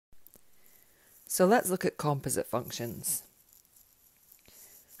So let's look at composite functions.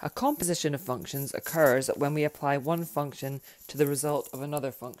 A composition of functions occurs when we apply one function to the result of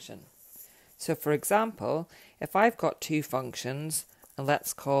another function. So for example, if I've got two functions, and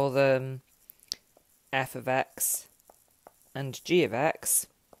let's call them f of x and g of x,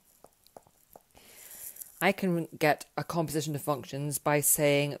 I can get a composition of functions by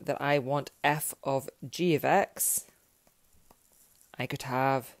saying that I want f of g of x. I could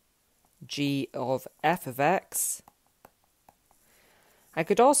have g of f of x. I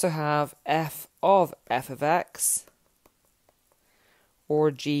could also have f of x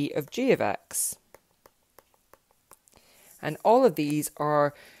or g of x. And all of these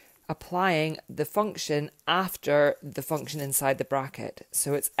are applying the function after the function inside the bracket.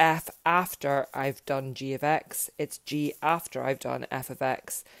 So it's f after I've done g of x, it's g after I've done f of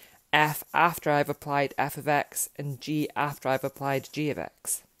x, f after I've applied f of x, and g after I've applied g of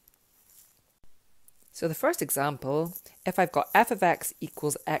x. So the first example, if I've got f of x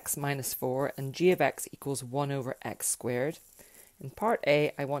equals x minus 4 and g of x equals 1 over x squared, in part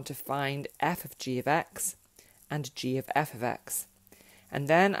A I want to find f of g of x and g of f of x. And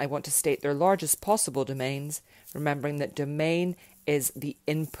then I want to state their largest possible domains, remembering that domain is the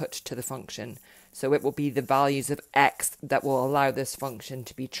input to the function. So it will be the values of x that will allow this function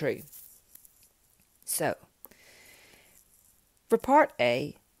to be true. So, for part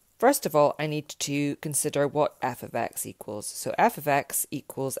A, first of all, I need to consider what f of x equals. So f of x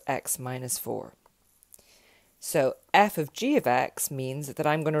equals x minus 4. So f of g of x means that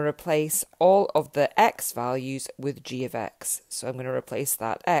I'm going to replace all of the x values with g of x. So I'm going to replace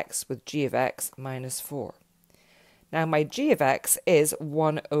that x with g of x minus 4. Now my g of x is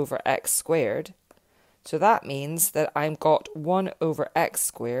 1 over x squared. So that means that I've got 1 over x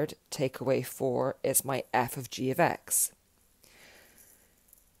squared, take away 4, is my f of g of x.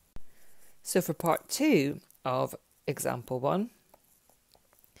 So for part 2 of example 1,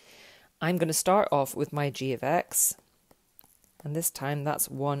 I'm going to start off with my g of x, and this time that's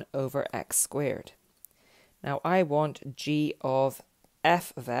 1 over x squared. Now I want g of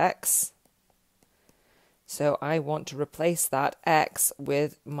f of x, so I want to replace that x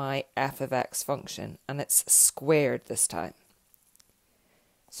with my f of x function, and it's squared this time.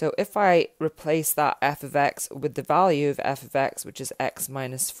 So if I replace that f of x with the value of f of x, which is x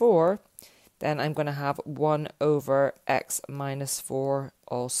minus 4, then I'm going to have 1 over x minus 4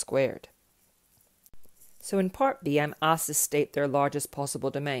 all squared. So in part B, I'm asked to state their largest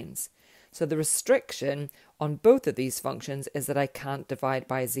possible domains. So the restriction on both of these functions is that I can't divide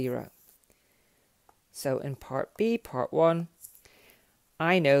by 0. So in part B, part 1,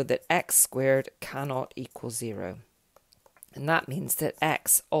 I know that x squared cannot equal 0. And that means that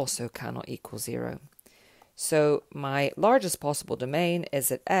x also cannot equal 0. So my largest possible domain is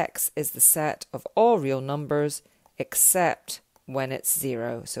that x is the set of all real numbers except when it's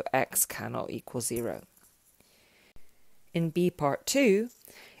 0. So x cannot equal 0. In B part 2,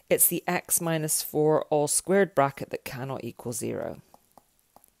 it's the x minus 4 all squared bracket that cannot equal 0.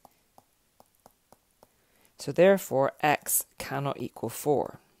 So therefore x cannot equal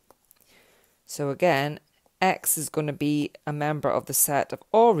 4. So again, x is going to be a member of the set of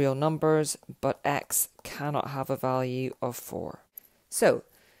all real numbers, but x cannot have a value of 4. So,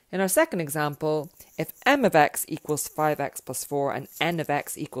 in our second example, if m of x equals 5x plus 4 and n of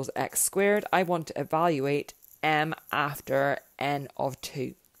x equals x squared, I want to evaluate m after n of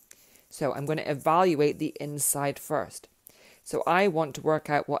 2. So I'm going to evaluate the inside first. So I want to work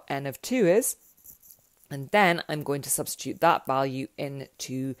out what n of 2 is, and then I'm going to substitute that value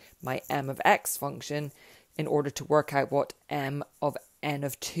into my m of x function in order to work out what m of n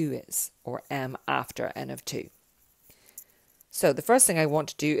of 2 is, or m after n of 2. So the first thing I want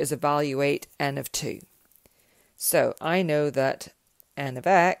to do is evaluate n of 2. So I know that n of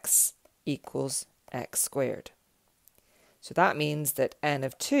x equals x squared. So that means that n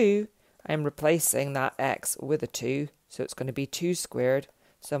of 2, I'm replacing that x with a 2, so it's going to be 2 squared,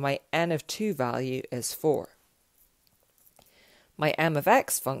 so my n of 2 value is 4. My m of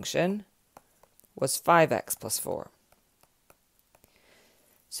x function was 5x plus 4.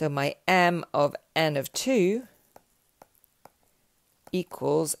 So my m of n of 2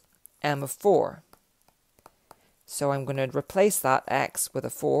 equals m of 4. So I'm going to replace that x with a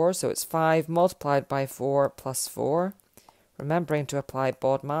 4, so it's 5 multiplied by 4 plus 4. Remembering to apply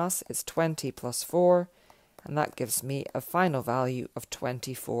BODMAS, it's 20 plus 4, and that gives me a final value of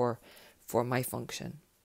 24 for my function.